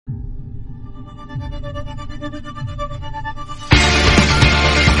You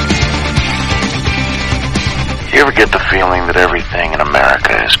ever get the feeling that everything in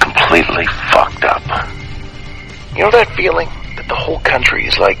America is completely fucked up? You know that feeling that the whole country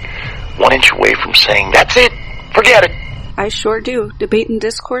is like 1 inch away from saying, that's it, forget it? I sure do. Debate and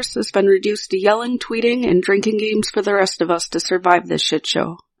discourse has been reduced to yelling, tweeting, and drinking games for the rest of us to survive this shit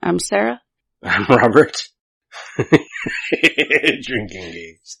show. I'm Sarah. I'm Robert. Drinking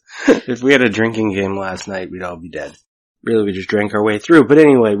games. If we had a drinking game last night, we'd all be dead. Really, we just drank our way through. But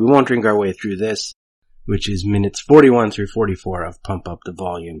anyway, we won't drink our way through this, which is minutes 41 through 44 of Pump Up the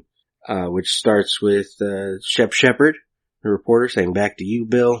Volume, which starts with Shep Shepherd, the reporter, saying, back to you,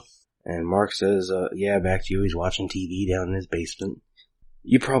 Bill. And Mark says, yeah, back to you. He's watching TV down in his basement.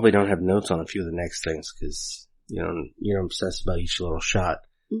 You probably don't have notes on a few of the next things because, you know, you're obsessed about each little shot.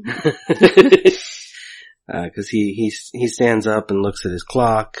 Cause he stands up and looks at his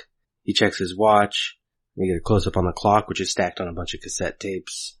clock. He checks his watch. We get a close up on the clock, which is stacked on a bunch of cassette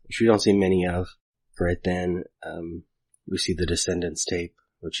tapes, which we don't see many of. Right then, we see the Descendants tape,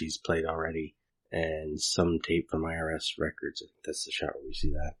 which he's played already, and some tape from IRS Records. I think that's the shot where we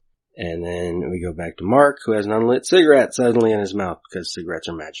see that. And then we go back to Mark, who has an unlit cigarette suddenly in his mouth because cigarettes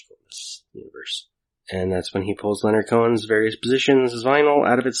are magical in this universe. And that's when he pulls Leonard Cohen's various positions as vinyl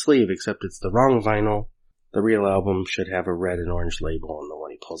out of its sleeve, except it's the wrong vinyl. The real album should have a red and orange label, and the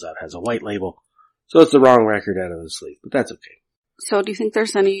one he pulls out has a white label. So it's the wrong record out of the sleeve, but that's okay. So do you think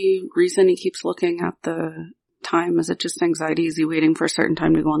there's any reason he keeps looking at the time? Is it just anxiety? Is he waiting for a certain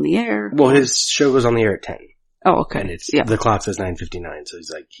time to go on the air? Well, his show goes on the air at 10. Oh, okay. And the clock says 9:59, so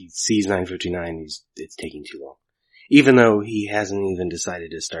he's like, he sees 9:59, it's taking too long. Even though he hasn't even decided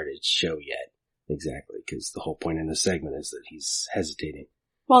to start his show yet. Exactly, because the whole point in the segment is that he's hesitating.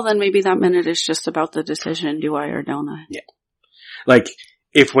 Well, then maybe that minute is just about the decision, do I or don't I? Yeah. Like,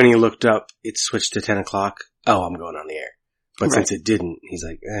 if when he looked up, it switched to 10 o'clock, oh, I'm going on the air. But right. Since it didn't, he's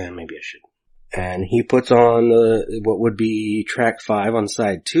like, maybe I should. And he puts on what would be track 5 on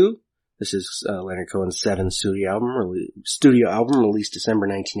side 2. This is Leonard Cohen's 7th studio album released December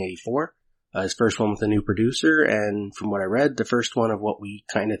 1984. His first one with a new producer, and from what I read, the first one of what we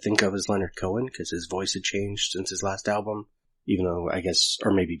kind of think of as Leonard Cohen, because his voice had changed since his last album, even though I guess,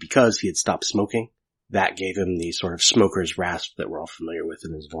 or maybe because he had stopped smoking. That gave him the sort of smoker's rasp that we're all familiar with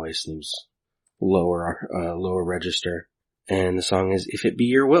in his voice. It was lower register. And the song is If It Be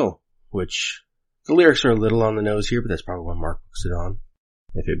Your Will, which the lyrics are a little on the nose here, but that's probably what Mark puts it on.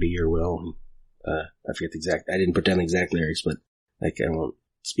 If it be your will. I forget the exact, I didn't put down the exact lyrics, but like I won't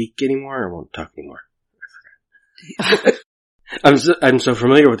speak anymore, I won't talk anymore. I forgot. I'm so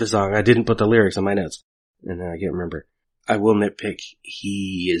familiar with the song, I didn't put the lyrics on my notes. And then I can't remember. I will nitpick,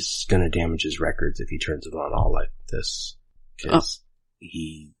 he is gonna damage his records if he turns it on all like this. Cause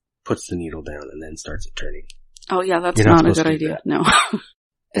he puts the needle down and then starts it turning. Oh yeah, that's not a good idea. No.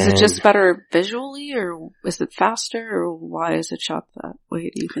 Is it just better visually, or is it faster, or why is it shot that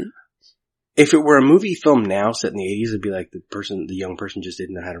way, do you think? If it were a movie film now set in the 80s, it'd be like the young person just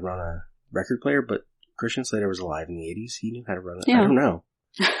didn't know how to run a record player, but Christian Slater was alive in the 80s, he knew how to run it. Yeah. I don't know.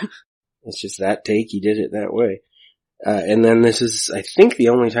 It's just that take, he did it that way. And then this is, I think, the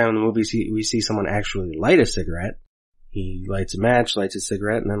only time in the movie we see someone actually light a cigarette. He lights a match, lights a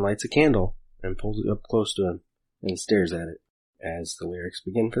cigarette, and then lights a candle, and pulls it up close to him, and stares at it as the lyrics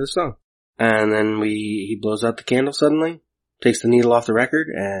begin for the song. And then he blows out the candle suddenly, takes the needle off the record,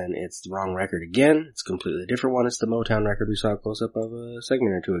 and it's the wrong record again. It's a completely different one. It's the Motown record we saw a close-up of a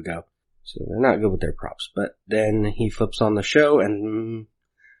segment or two ago. So they're not good with their props. But then he flips on the show, and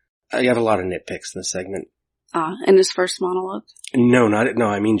I got a lot of nitpicks in the segment. In his first monologue? No,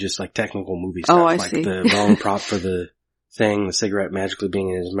 I mean just like technical movie stuff. Oh, I like see. The wrong prop for the thing, the cigarette magically being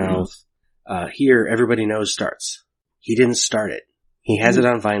in his mouth. Here, everybody knows starts. He didn't start it. He has it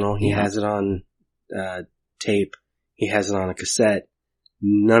on vinyl. He has it on tape. He has it on a cassette.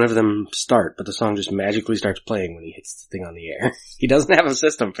 None of them start, but the song just magically starts playing when he hits the thing on the air. He doesn't have a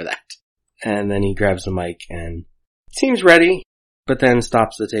system for that. And then he grabs the mic and seems ready, but then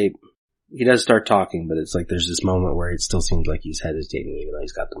stops the tape. He does start talking, but it's like there's this moment where it still seems like he's hesitating even though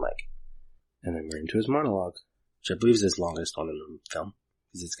he's got the mic. And then we're into his monologue, which I believe is his longest one in the film.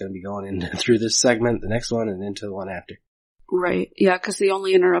 Because it's going to be going in through this segment, the next one, and into the one after. Right. Yeah, because the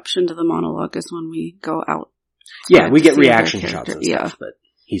only interruption to the monologue is when we go out. Yeah, we get reaction shots and stuff, but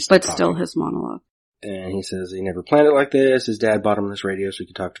he's still talking. Still his monologue. And he says he never planned it like this. His dad bought him this radio so he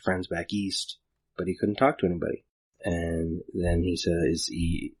could talk to friends back east, but he couldn't talk to anybody. And then he says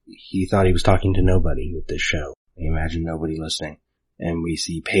he thought he was talking to nobody with this show. He imagined nobody listening. And we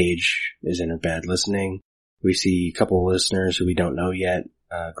see Paige is in her bed listening. We see a couple of listeners who we don't know yet,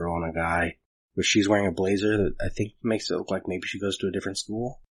 a girl and a guy. where she's wearing a blazer that I think makes it look like maybe she goes to a different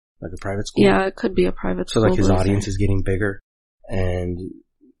school, like a private school. Yeah, it could be a private school. So like his blazer. audience is getting bigger, and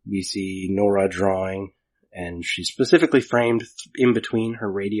we see Nora drawing, and she's specifically framed in between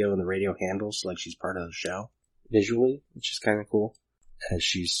her radio and the radio handles, like she's part of the show visually, which is kind of cool. As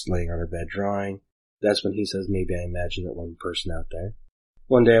she's laying on her bed drawing, that's when he says, maybe I imagine that one person out there.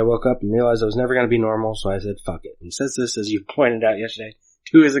 One day I woke up and realized I was never going to be normal, so I said, fuck it. And he says this, as you pointed out yesterday,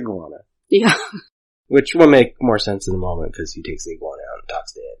 to his iguana. Yeah. Which will make more sense in a moment, because he takes the iguana out and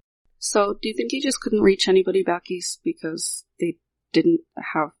talks to it. So, do you think he just couldn't reach anybody back east because they didn't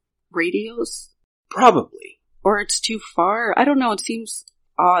have radios? Probably. Or it's too far? I don't know, it seems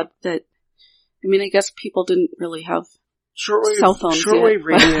odd that, I mean, I guess people didn't really have cell phones Shortwave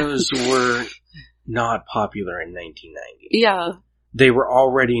yet, radios were not popular in 1990. Yeah. They were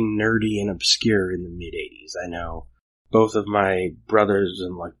already nerdy and obscure in the mid-80s. I know both of my brothers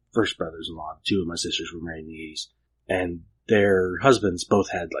and like first brothers-in-law, two of my sisters were married in the 80s, and their husbands both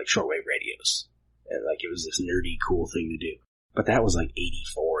had like shortwave radios. And like it was this nerdy cool thing to do. But that was like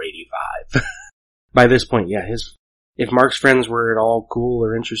 84, 85. By this point, yeah, if Mark's friends were at all cool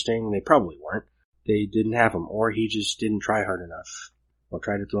or interesting, they probably weren't. They didn't have them, or he just didn't try hard enough, or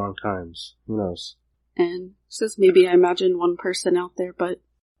tried at the wrong times. Who knows? And says maybe I imagine one person out there, but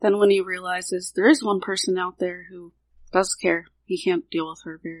then when he realizes there is one person out there who does care, he can't deal with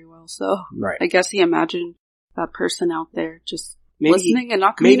her very well. So right. I guess he imagined that person out there just listening and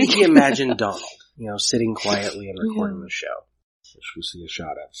not communicating. Maybe he imagined Donald, sitting quietly and recording the show, which we see a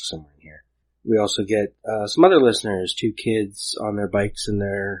shot of somewhere in here. We also get some other listeners, two kids on their bikes in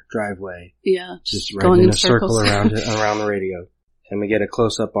their driveway. Yeah. Just riding in a circle around the radio. And we get a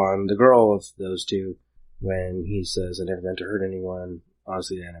close-up on the girl of those two when he says, I never meant to hurt anyone.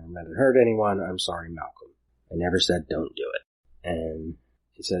 Honestly, I never meant to hurt anyone. I'm sorry, Malcolm. I never said don't do it. And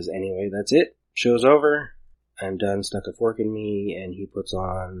he says, anyway, that's it. Show's over. I'm done. Stuck a fork in me. And he puts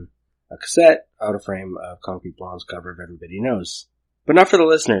on a cassette out of frame of Concrete Blonde's cover of Everybody Knows. But not for the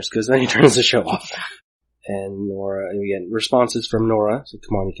listeners, because then he turns the show off. And Nora, we get responses from Nora. So,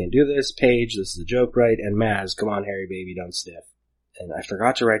 come on, you can't do this. Paige, this is a joke, right? And Maz, come on, Harry, baby, don't sniff. And I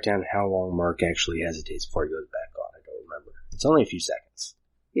forgot to write down how long Mark actually hesitates before he goes back on. I don't remember. It's only a few seconds.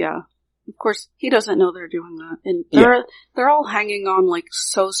 Yeah. Of course, he doesn't know they're doing that. And they're all hanging on like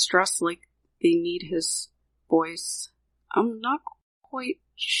so stressed, like they need his voice. I'm not quite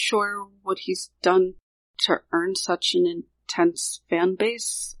sure what he's done to earn such an intense fan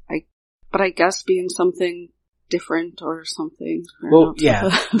base. But I guess being something different or something. Well, yeah.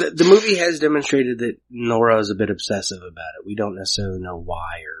 the movie has demonstrated that Nora is a bit obsessive about it. We don't necessarily know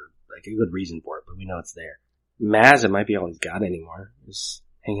why or like a good reason for it, but we know it's there. Maz, it might be all he's got anymore. Just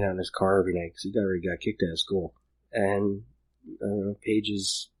hanging out in his car every night because he already got kicked out of school. And Paige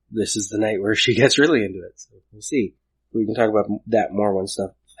this is the night where she gets really into it. So we'll see. We can talk about that more when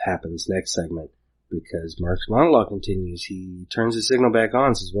stuff happens next segment. Because Mark's monologue continues. He turns his signal back on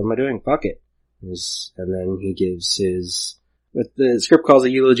and says, what am I doing? Fuck it. And then he gives what the script calls a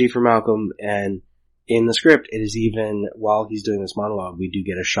eulogy for Malcolm, and in the script, it is even, while he's doing this monologue, we do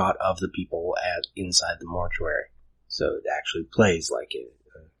get a shot of the people inside the mortuary. So it actually plays like a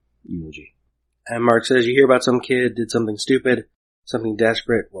eulogy. And Mark says, you hear about some kid did something stupid, something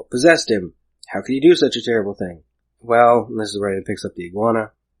desperate. What possessed him? How could he do such a terrible thing? Well, and this is where he picks up the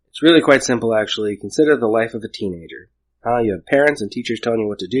iguana. It's really quite simple, actually. Consider the life of a teenager. You have parents and teachers telling you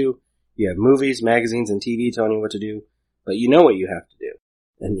what to do. You have movies, magazines, and TV telling you what to do. But you know what you have to do.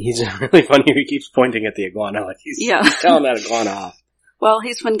 And he's really funny. He keeps pointing at the iguana like he's telling that iguana off. Well,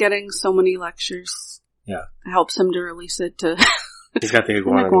 he's been getting so many lectures. Yeah. It helps him to release it to... He's got the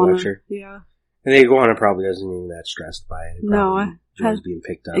iguana lecture. Yeah. And the iguana probably doesn't even that stressed by it. No. Joe's being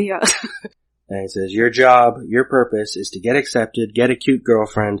picked up. Yeah. And it says, your job, your purpose is to get accepted, get a cute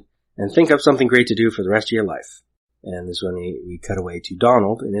girlfriend, and think up something great to do for the rest of your life. And this one, we cut away to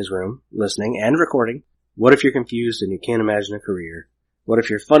Donald in his room, listening and recording. What if you're confused and you can't imagine a career? What if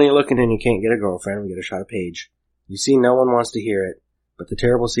you're funny looking and you can't get a girlfriend? We get a shot of Paige. You see, no one wants to hear it, but the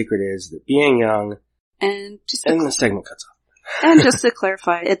terrible secret is that being young... And the segment cuts off. And just to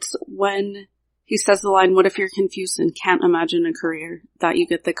clarify, it's when he says the line, what if you're confused and can't imagine a career, that you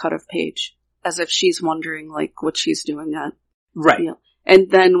get the cut of Paige. As if she's wondering, like, what she's doing at. Right. Yeah. And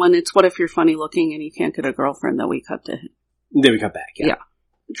then when it's, what if you're funny looking and you can't get a girlfriend, that we cut to him. Then we cut back, yeah.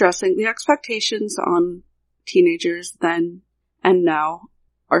 Addressing the expectations on teenagers then and now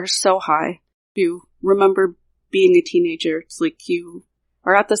are so high. You remember being a teenager, it's like you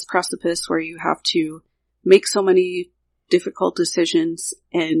are at this precipice where you have to make so many difficult decisions,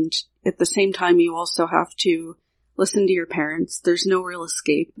 and at the same time you also have to listen to your parents. There's no real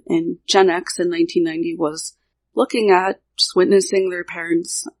escape. And Gen X in 1990 was looking at just witnessing their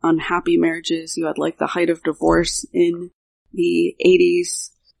parents' unhappy marriages. You had like the height of divorce in the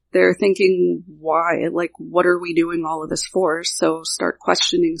 80s. They're thinking, why? Like, what are we doing all of this for? So start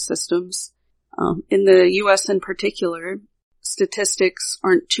questioning systems. In the US in particular, statistics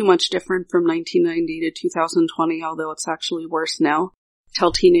aren't too much different from 1990 to 2020, although it's actually worse now.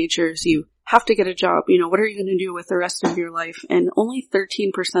 Tell teenagers you have to get a job. What are you going to do with the rest of your life? And only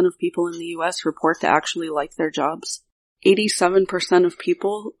 13% of people in the US report to actually like their jobs. 87% of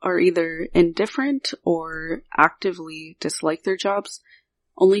people are either indifferent or actively dislike their jobs.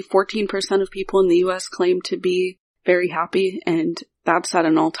 Only 14% of people in the US claim to be very happy, and that's at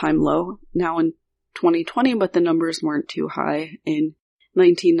an all-time low now in 2020, but the numbers weren't too high in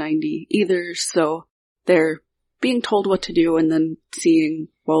 1990 either, so they're being told what to do and then seeing,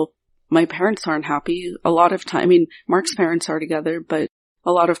 well, my parents aren't happy. A lot of time, Mark's parents are together, but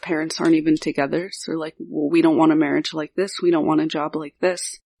a lot of parents aren't even together, so they're like, well, we don't want a marriage like this, we don't want a job like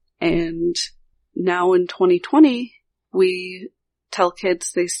this. And now in 2020, we tell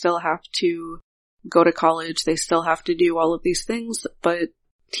kids they still have to go to college, they still have to do all of these things, but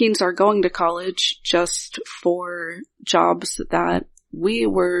teens are going to college just for jobs that we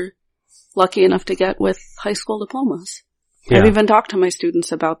were lucky enough to get with high school diplomas. Yeah. I've even talked to my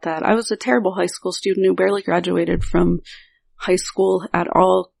students about that. I was a terrible high school student who barely graduated from high school at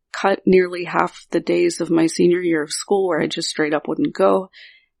all, cut nearly half the days of my senior year of school where I just straight up wouldn't go.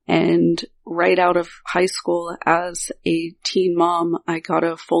 And right out of high school as a teen mom, I got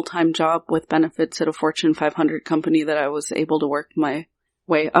a full-time job with benefits at a Fortune 500 company that I was able to work my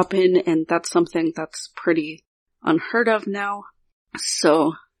way up in, and that's something that's pretty unheard of now.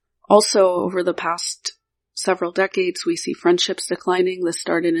 So also over the past several decades, we see friendships declining. This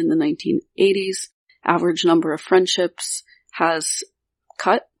started in the 1980s. Average number of friendships has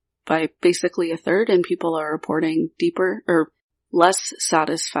cut by basically a third, and people are reporting deeper or less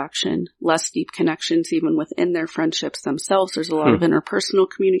satisfaction, less deep connections even within their friendships themselves. There's a lot of interpersonal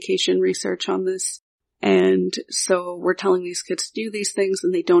communication research on this. And so we're telling these kids to do these things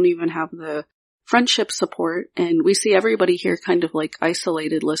and they don't even have the friendship support. And we see everybody here kind of like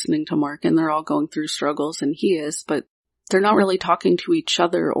isolated listening to Mark, and they're all going through struggles, and he is, but they're not really talking to each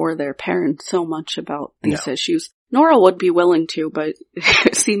other or their parents so much about these issues. Nora would be willing to, but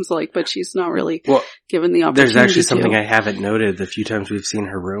it seems like, but she's not really given the opportunity. There's actually something I haven't noted the few times we've seen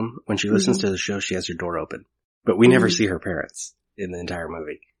her room. When she listens to the show, she has her door open, but we never see her parents in the entire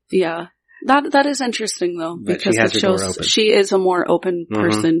movie. Yeah. That is interesting though, because it shows she is a more open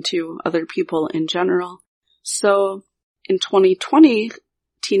person to other people in general. So in 2020,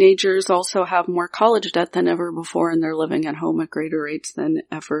 teenagers also have more college debt than ever before, and they're living at home at greater rates than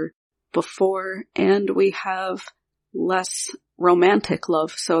ever before. And we have less romantic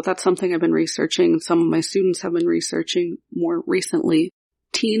love. So that's something I've been researching. Some of my students have been researching more recently.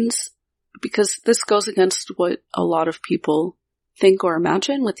 Teens, because this goes against what a lot of people think or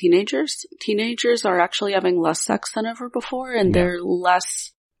imagine with teenagers. Teenagers are actually having less sex than ever before, and they're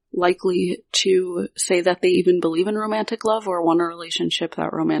less likely to say that they even believe in romantic love or want a relationship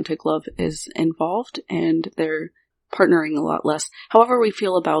that romantic love is involved, and they're partnering a lot less. However we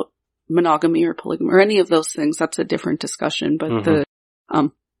feel about monogamy or polygamy or any of those things, that's a different discussion, but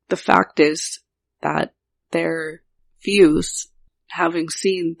the fact is that their views, having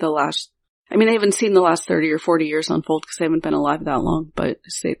seen the last, I haven't seen the last 30 or 40 years unfold because I haven't been alive that long, but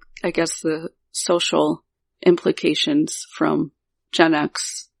I guess the social implications from Gen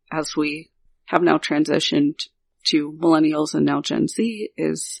X as we have now transitioned to millennials and now Gen Z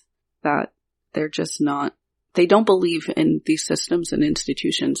is that they're just not, they don't believe in these systems and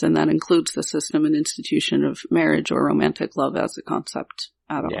institutions, and that includes the system and institution of marriage or romantic love as a concept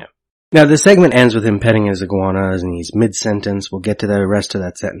at all. Yeah. Now, the segment ends with him petting his iguanas, and he's mid-sentence. We'll get to the rest of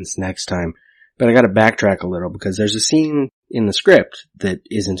that sentence next time. But I gotta backtrack a little, because there's a scene in the script that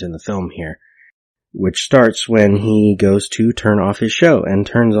isn't in the film here, which starts when he goes to turn off his show and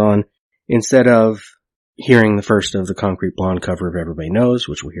turns on, instead of hearing the first of the Concrete Blonde cover of Everybody Knows,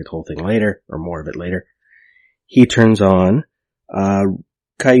 which we'll hear the whole thing later, or more of it later, he turns on Kaiju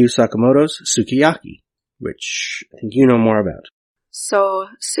Sakamoto's Sukiyaki, which I think you know more about. So,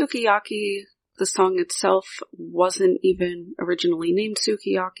 Sukiyaki, the song itself, wasn't even originally named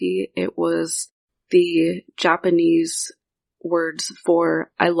Sukiyaki. It was the Japanese words for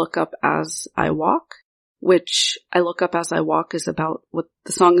I look up as I walk, which I look up as I walk is about what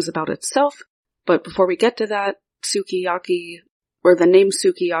the song is about itself. But before we get to that, Sukiyaki, or the name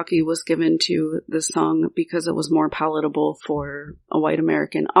Sukiyaki, was given to the song because it was more palatable for a white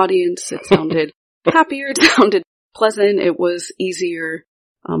American audience. It sounded happier, it sounded pleasant. It was easier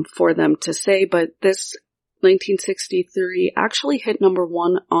for them to say, but this 1963 actually hit number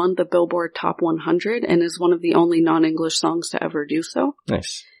 1 on the Billboard Top 100 and is one of the only non-English songs to ever do so.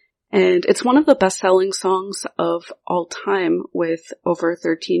 Nice. And it's one of the best-selling songs of all time with over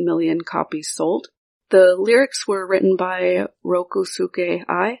 13 million copies sold. The lyrics were written by Rokusuke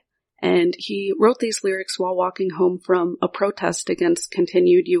Ai, and he wrote these lyrics while walking home from a protest against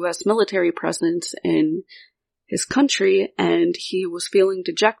continued U.S. military presence in his country, and he was feeling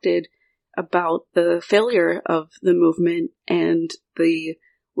dejected about the failure of the movement, and the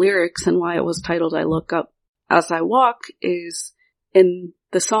lyrics and why it was titled I Look Up As I Walk is in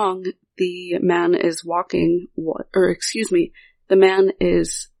the song, the man is the man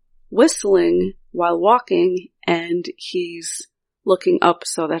is whistling while walking, and he's looking up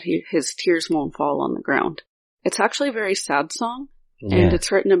so that his tears won't fall on the ground. It's actually a very sad song, and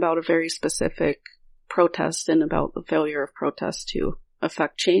it's written about a very specific protest and about the failure of protest to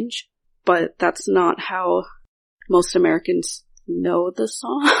affect change. But that's not how most Americans know the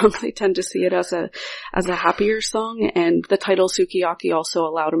song. They tend to see it as a happier song, and the title Sukiyaki also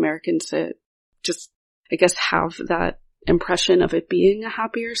allowed Americans to just, I guess, have that impression of it being a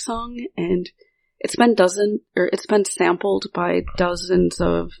happier song. And it's been sampled by dozens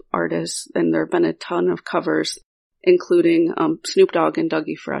of artists, and there have been a ton of covers, including Snoop Dogg and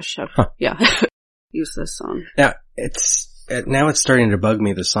Dougie Fresh have used this song. Yeah, now it's starting to bug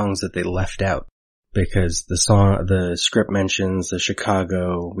me, the songs that they left out, because the script mentions the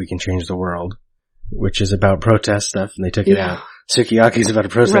Chicago We Can Change the World, which is about protest stuff, and they took it out. Sukiyaki is about a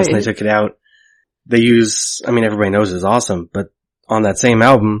protest, and they took it out. They use, everybody knows it's awesome, but on that same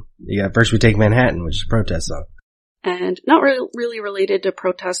album, you got First We Take Manhattan, which is a protest song. And not really related to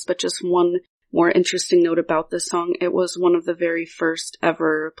protests, but just one more interesting note about this song. It was one of the very first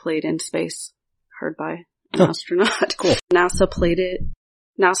ever played in space, heard by an astronaut. Cool. NASA played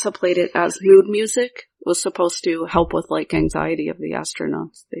it as mood music. It was supposed to help with anxiety of the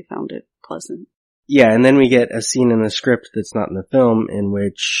astronauts. They found it pleasant. Yeah, and then we get a scene in the script that's not in the film, in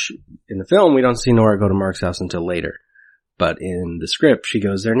which, in the film, we don't see Nora go to Mark's house until later. But in the script, she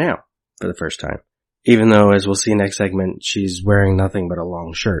goes there now, for the first time. Even though, as we'll see next segment, she's wearing nothing but a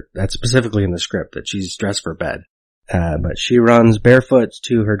long shirt. That's specifically in the script, that she's dressed for bed. But she runs barefoot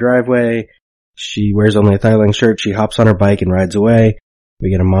to her driveway. She wears only a thigh-length shirt. She hops on her bike and rides away.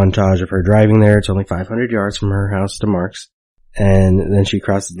 We get a montage of her driving there. It's only 500 yards from her house to Mark's. And then she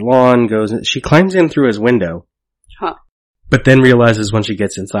crosses the lawn, she climbs in through his window. Huh. But then realizes when she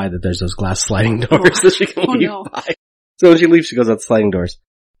gets inside that there's those glass sliding doors that she can leave by. So when she leaves, she goes out the sliding doors.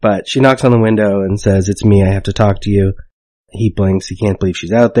 But she knocks on the window and says, "It's me, I have to talk to you." He blinks, he can't believe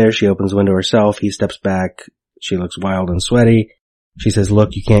she's out there. She opens the window herself. He steps back. She looks wild and sweaty. She says,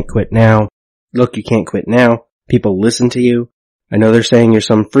 "Look, you can't quit now. Look, you can't quit now. People listen to you. I know they're saying you're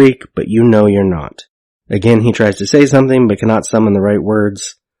some freak, but you know you're not." Again, he tries to say something, but cannot summon the right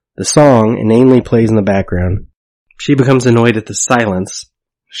words. The song inanely plays in the background. She becomes annoyed at the silence.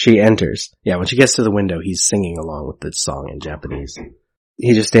 She enters. Yeah, when she gets to the window, he's singing along with the song in Japanese.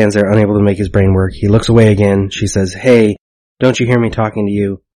 He just stands there, unable to make his brain work. He looks away again. She says, "Hey, don't you hear me talking to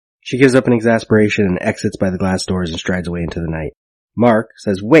you?" She gives up in exasperation and exits by the glass doors and strides away into the night. Mark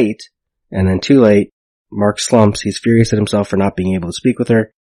says, "Wait," and then too late, Mark slumps. He's furious at himself for not being able to speak with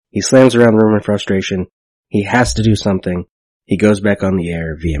her. He slams around the room in frustration. He has to do something. He goes back on the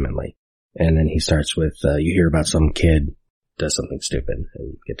air vehemently. And then he starts with, you hear about some kid does something stupid,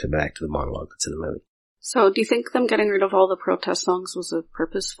 and get back to the monologue that's in the movie. So do you think them getting rid of all the protest songs was a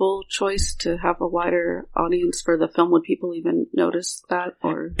purposeful choice to have a wider audience for the film? Would people even notice that?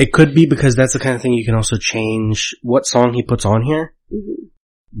 Or it could be, because that's the kind of thing you can also change what song he puts on here.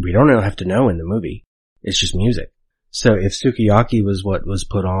 Mm-hmm. We don't have to know in the movie. It's just music. So if Sukiyaki was what was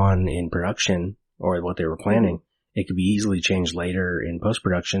put on in production, or what they were planning, it could be easily changed later in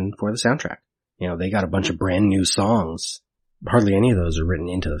post-production for the soundtrack. They got a bunch of brand new songs. Hardly any of those are written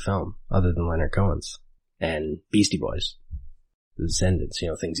into the film, other than Leonard Cohen's and Beastie Boys, The Descendants,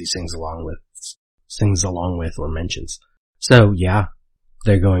 things he sings along with or mentions. So yeah,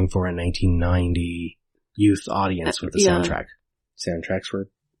 they're going for a 1990 youth audience with the soundtrack. Soundtracks were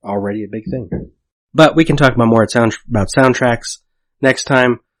already a big thing. But we can talk about soundtracks next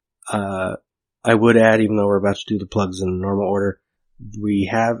time. I would add, even though we're about to do the plugs in normal order, we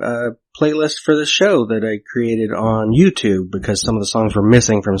have a playlist for the show that I created on YouTube because some of the songs were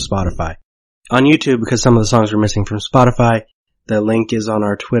missing from Spotify. On YouTube, because some of the songs were missing from Spotify, the link is on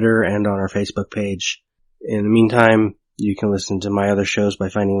our Twitter and on our Facebook page. In the meantime, you can listen to my other shows by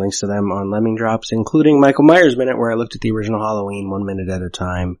finding links to them on Lemming Drops, including Michael Myers Minute, where I looked at the original Halloween 1 minute at a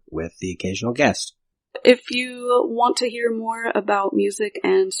time with the occasional guest. If you want to hear more about music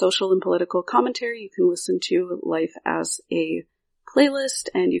and social and political commentary, you can listen to Life as a Playlist,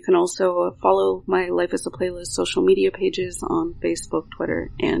 and you can also follow my Life as a Playlist social media pages on Facebook, Twitter,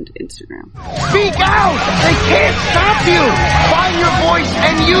 and Instagram. Speak out! They can't stop you! Find your voice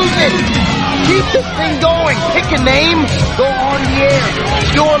and use it! Keep this thing going! Pick a name, go on the air.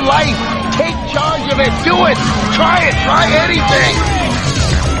 It's your life. Take charge of it. Do it! Try it! Try anything!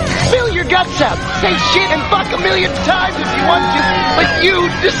 Spill your guts out. Say shit and fuck a million times if you want to, but you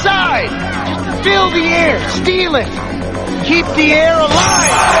decide. Just fill the air. Steal it. Keep the air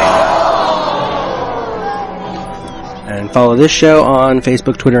alive. And follow this show on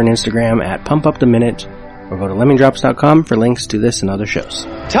Facebook, Twitter, and Instagram at Pump Up the Minute, or go to lemmingdrops.com for links to this and other shows.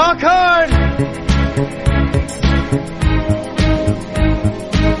 Talk hard.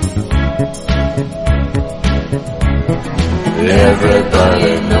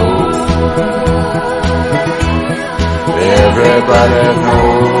 Everybody knows. Everybody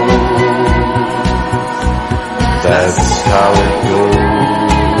knows. That's how it goes.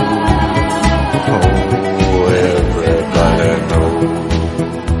 Oh, everybody knows.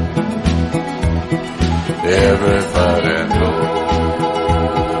 Everybody